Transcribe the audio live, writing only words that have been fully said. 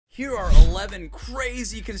Here are 11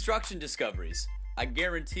 crazy construction discoveries. I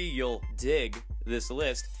guarantee you'll dig this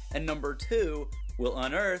list, and number 2 will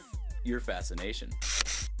unearth your fascination.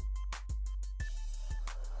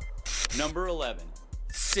 Number 11.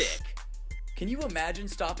 Sick. Can you imagine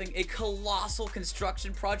stopping a colossal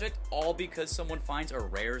construction project all because someone finds a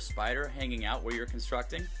rare spider hanging out where you're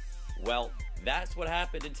constructing? Well, that's what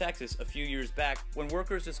happened in Texas a few years back when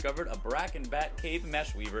workers discovered a Braken Bat Cave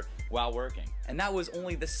Meshweaver while working. And that was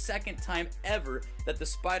only the second time ever that the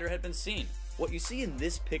spider had been seen. What you see in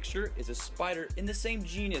this picture is a spider in the same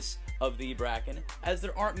genus of the bracken, as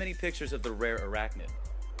there aren't many pictures of the rare arachnid.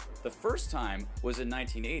 The first time was in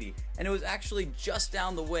 1980, and it was actually just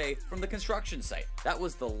down the way from the construction site. That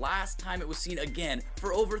was the last time it was seen again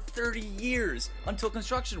for over 30 years until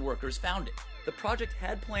construction workers found it. The project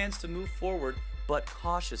had plans to move forward, but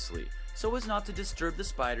cautiously, so as not to disturb the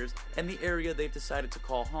spiders and the area they've decided to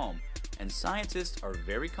call home. And scientists are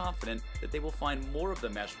very confident that they will find more of the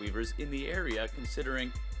meshweavers in the area,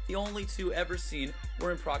 considering the only 2 ever seen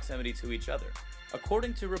were in proximity to each other.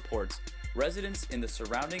 According to reports, residents in the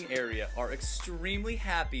surrounding area are extremely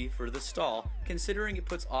happy for the stall, considering it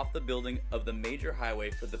puts off the building of the major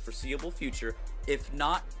highway for the foreseeable future, if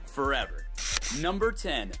not forever. Number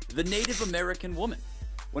 10. The Native American woman.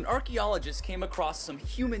 When archaeologists came across some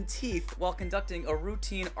human teeth while conducting a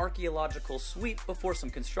routine archaeological sweep before some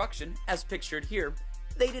construction, as pictured here,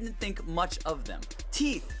 they didn't think much of them.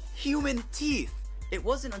 Teeth! Human teeth! It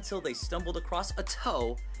wasn't until they stumbled across a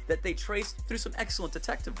toe that they traced, through some excellent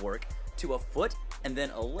detective work, to a foot and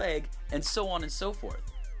then a leg and so on and so forth.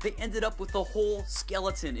 They ended up with the whole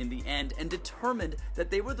skeleton in the end and determined that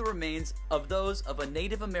they were the remains of those of a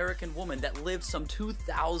Native American woman that lived some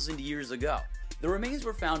 2,000 years ago. The remains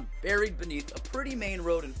were found buried beneath a pretty main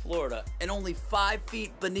road in Florida and only 5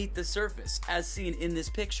 feet beneath the surface, as seen in this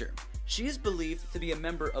picture. She is believed to be a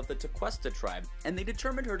member of the Tequesta tribe, and they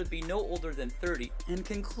determined her to be no older than 30 and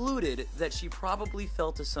concluded that she probably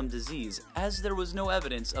fell to some disease, as there was no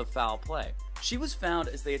evidence of foul play. She was found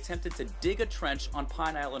as they attempted to dig a trench on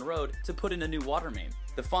Pine Island Road to put in a new water main.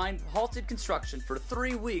 The find halted construction for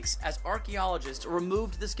 3 weeks as archaeologists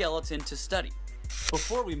removed the skeleton to study.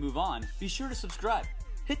 Before we move on, be sure to subscribe.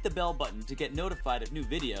 Hit the bell button to get notified of new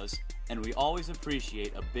videos, and we always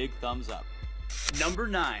appreciate a big thumbs up. Number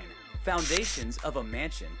 9. Foundations of a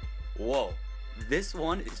mansion. Whoa, this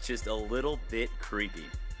one is just a little bit creepy.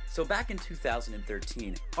 So back in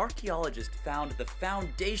 2013, archaeologists found the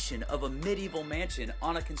foundation of a medieval mansion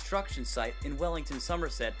on a construction site in Wellington,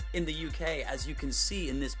 Somerset in the UK, as you can see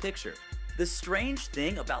in this picture. The strange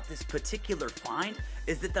thing about this particular find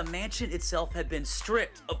is that the mansion itself had been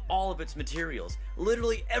stripped of all of its materials.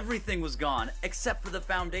 Literally everything was gone except for the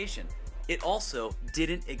foundation. It also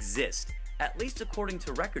didn't exist. At least according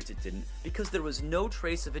to records it didn't, because there was no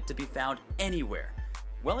trace of it to be found anywhere.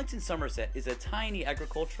 Wellington, Somerset is a tiny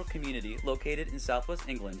agricultural community located in southwest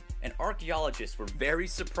England, and archaeologists were very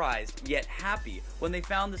surprised yet happy when they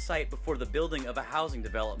found the site before the building of a housing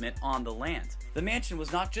development on the land. The mansion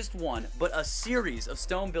was not just one, but a series of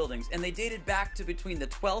stone buildings, and they dated back to between the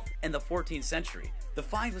 12th and the 14th century. The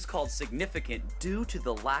find was called significant due to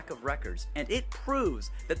the lack of records, and it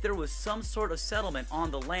proves that there was some sort of settlement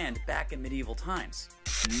on the land back in medieval times.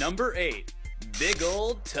 Number 8. Big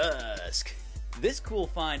Old Tusk. This cool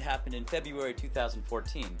find happened in February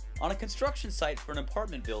 2014 on a construction site for an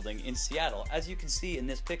apartment building in Seattle, as you can see in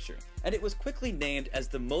this picture. And it was quickly named as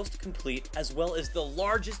the most complete as well as the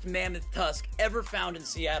largest mammoth tusk ever found in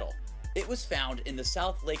Seattle. It was found in the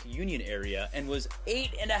South Lake Union area and was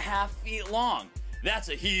 8.5 feet long. That's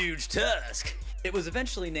a huge tusk! It was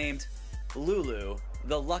eventually named Lulu,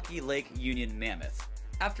 the Lucky Lake Union Mammoth,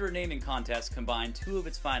 after a naming contest combined 2 of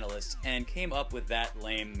its finalists and came up with that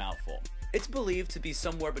lame mouthful. It's believed to be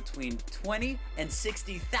somewhere between 20 and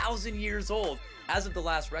 60,000 years old. As of the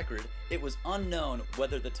last record, it was unknown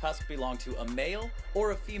whether the tusk belonged to a male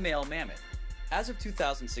or a female mammoth. As of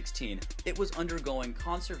 2016, it was undergoing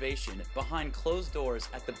conservation behind closed doors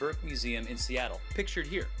at the Burke Museum in Seattle, pictured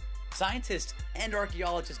here. Scientists and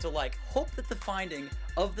archaeologists alike hope that the finding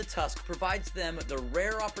of the tusk provides them the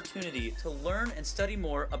rare opportunity to learn and study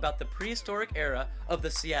more about the prehistoric era of the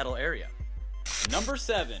Seattle area. Number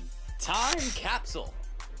 7. Time capsule.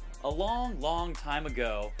 A long time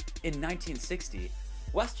ago, in 1960,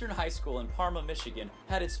 Western High School in Parma, Michigan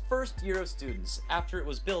had its first year of students after it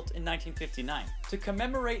was built in 1959. To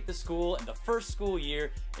commemorate the school and the first school year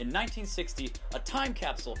in 1960, a time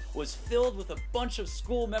capsule was filled with a bunch of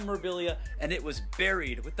school memorabilia, and it was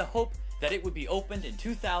buried with the hope that it would be opened in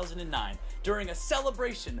 2009 during a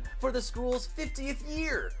celebration for the school's 50th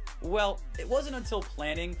year. Well, it wasn't until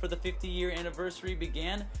planning for the 50-year anniversary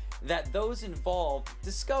began that those involved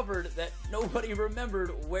discovered that nobody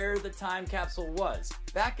remembered where the time capsule was.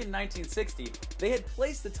 Back in 1960, they had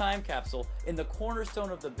placed the time capsule in the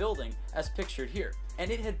cornerstone of the building as pictured here,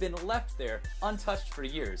 and it had been left there untouched for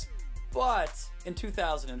years. But in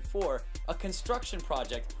 2004, a construction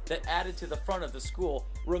project that added to the front of the school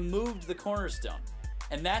removed the cornerstone,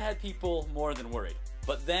 and that had people more than worried.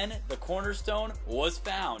 But then the cornerstone was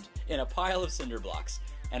found in a pile of cinder blocks,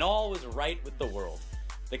 and all was right with the world.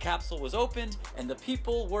 The capsule was opened, and the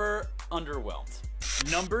people were underwhelmed.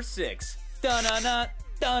 Number 6. Da-na-na,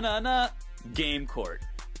 da-na-na, game court.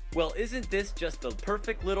 Well, isn't this just the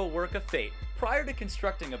perfect little work of fate? Prior to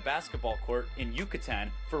constructing a basketball court in Yucatan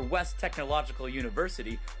for West Technological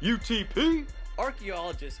University, UTP,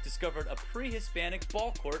 archaeologists discovered a pre-Hispanic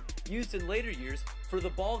ball court used in later years for the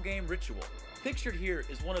ball game ritual. Pictured here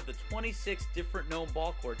is one of the 26 different known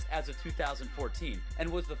ball courts as of 2014,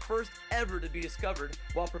 and was the first ever to be discovered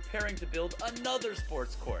while preparing to build another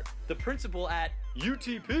sports court. The principal at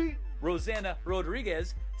UTP, Rosanna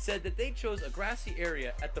Rodriguez, said that they chose a grassy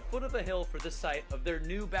area at the foot of a hill for the site of their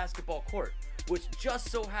new basketball court, which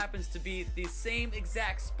just so happens to be the same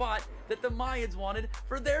exact spot that the Mayans wanted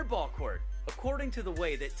for their ball court. According to the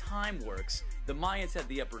way that time works, the Mayans had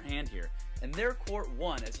the upper hand here, and their court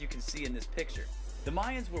won, as you can see in this picture. The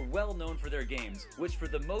Mayans were well known for their games, which for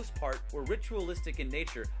the most part were ritualistic in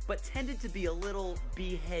nature, but tended to be a little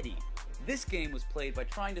beheady. This game was played by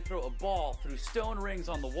trying to throw a ball through stone rings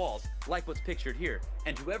on the walls, like what's pictured here,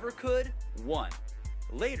 and whoever could, won.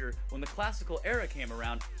 Later, when the classical era came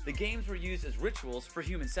around, the games were used as rituals for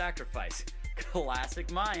human sacrifice. Classic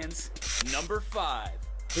Mayans. Number 5.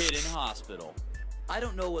 Hidden Hospital. I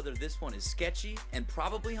don't know whether this one is sketchy and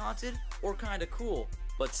probably haunted, or kinda cool,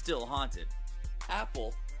 but still haunted.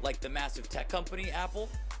 Apple, like the massive tech company Apple,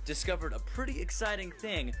 discovered a pretty exciting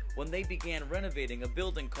thing when they began renovating a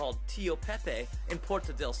building called Tio Pepe in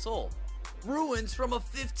Puerto del Sol. Ruins from a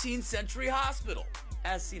 15th century hospital,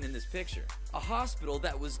 as seen in this picture. A hospital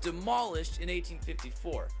that was demolished in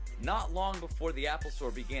 1854. Not long before the Apple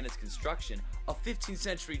Store began its construction, a 15th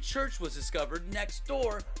century church was discovered next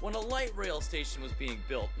door when a light rail station was being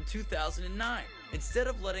built in 2009. Instead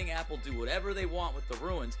of letting Apple do whatever they want with the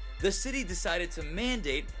ruins, the city decided to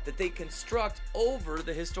mandate that they construct over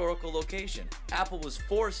the historical location. Apple was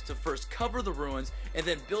forced to first cover the ruins and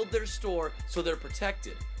then build their store so they're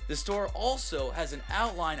protected. The store also has an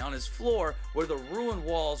outline on its floor where the ruined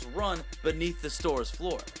walls run beneath the store's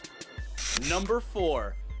floor. Number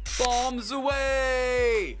 4. Bombs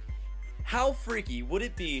away! How freaky would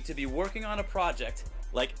it be to be working on a project,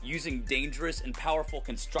 like using dangerous and powerful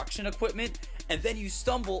construction equipment, and then you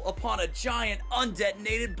stumble upon a giant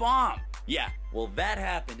undetonated bomb? Yeah, well that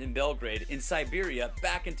happened in Belgrade in Siberia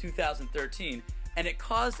back in 2013, and it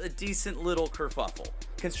caused a decent little kerfuffle.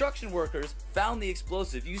 Construction workers found the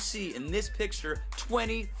explosive you see in this picture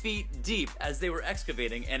 20 feet deep as they were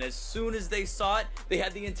excavating, and as soon as they saw it, they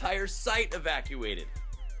had the entire site evacuated.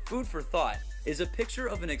 Food for thought, is a picture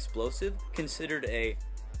of an explosive considered a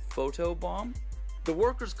photo bomb? The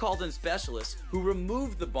workers called in specialists who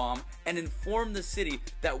removed the bomb and informed the city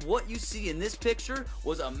that what you see in this picture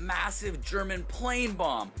was a massive German plane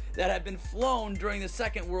bomb that had been flown during the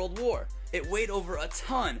Second World War. It weighed over a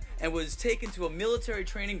ton and was taken to a military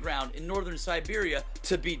training ground in northern Siberia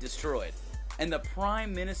to be destroyed. And the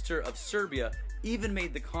Prime Minister of Serbia even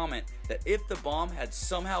made the comment that if the bomb had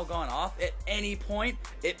somehow gone off at any point,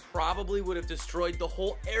 it probably would have destroyed the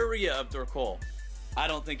whole area of Dorkol. I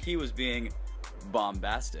don't think he was being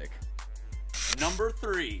bombastic. Number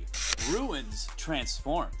 3. Ruins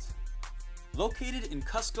transformed. Located in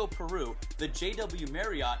Cusco, Peru, the J.W.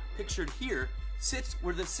 Marriott, pictured here, sits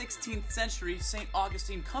where the 16th century St.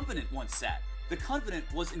 Augustine Convent once sat. The convent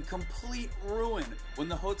was in complete ruin when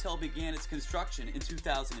the hotel began its construction in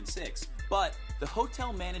 2006, but the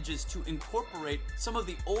hotel manages to incorporate some of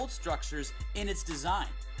the old structures in its design.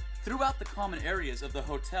 Throughout the common areas of the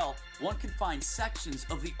hotel, one can find sections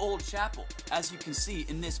of the old chapel, as you can see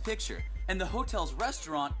in this picture. And the hotel's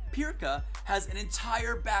restaurant, Pirca, has an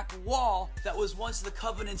entire back wall that was once the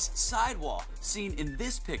convent's side wall, seen in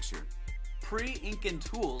this picture. Pre-Incan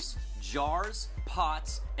tools, jars,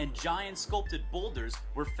 pots, and giant sculpted boulders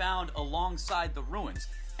were found alongside the ruins,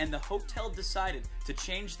 and the hotel decided to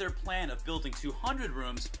change their plan of building 200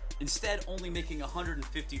 rooms, instead only making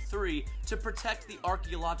 153 to protect the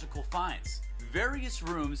archaeological finds. Various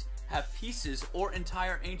rooms have pieces or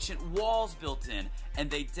entire ancient walls built in, and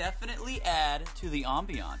they definitely add to the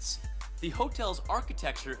ambiance. The hotel's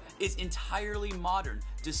architecture is entirely modern,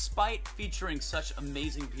 despite featuring such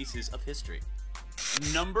amazing pieces of history.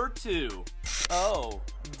 Number 2. Oh,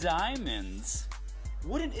 diamonds.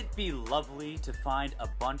 Wouldn't it be lovely to find a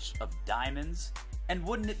bunch of diamonds? And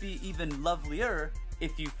wouldn't it be even lovelier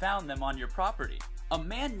if you found them on your property? A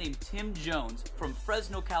man named Tim Jones from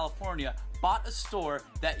Fresno, California bought a store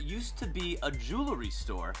that used to be a jewelry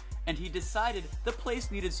store, and he decided the place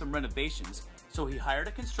needed some renovations, so he hired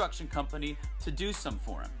a construction company to do some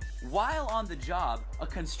for him. While on the job, a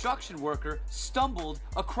construction worker stumbled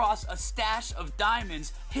across a stash of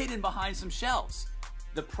diamonds hidden behind some shelves.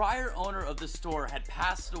 The prior owner of the store had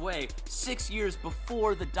passed away 6 years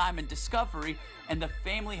before the diamond discovery, and the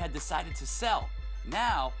family had decided to sell.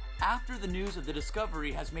 Now, after the news of the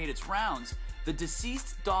discovery has made its rounds, the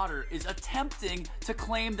deceased daughter is attempting to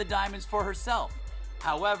claim the diamonds for herself.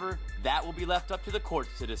 However, that will be left up to the courts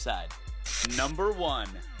to decide. Number 1.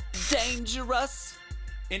 Dangerous.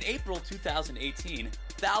 In April 2018,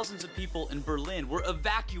 thousands of people in Berlin were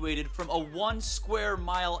evacuated from a 1 square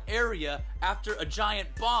mile area after a giant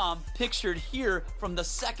bomb, pictured here from the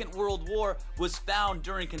Second World War, was found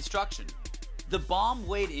during construction. The bomb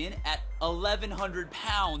weighed in at 1,100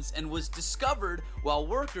 pounds and was discovered while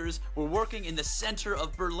workers were working in the center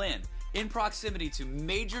of Berlin, in proximity to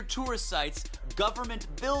major tourist sites, government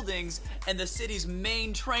buildings, and the city's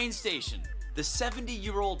main train station. The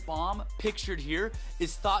 70-year-old bomb, pictured here,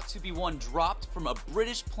 is thought to be one dropped from a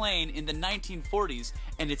British plane in the 1940s,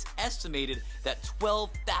 and it's estimated that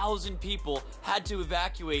 12,000 people had to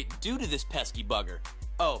evacuate due to this pesky bugger.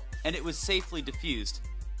 Oh, and it was safely defused.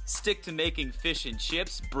 Stick to making fish and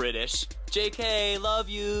chips, British. JK, love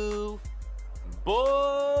you.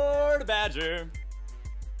 Bored Badger.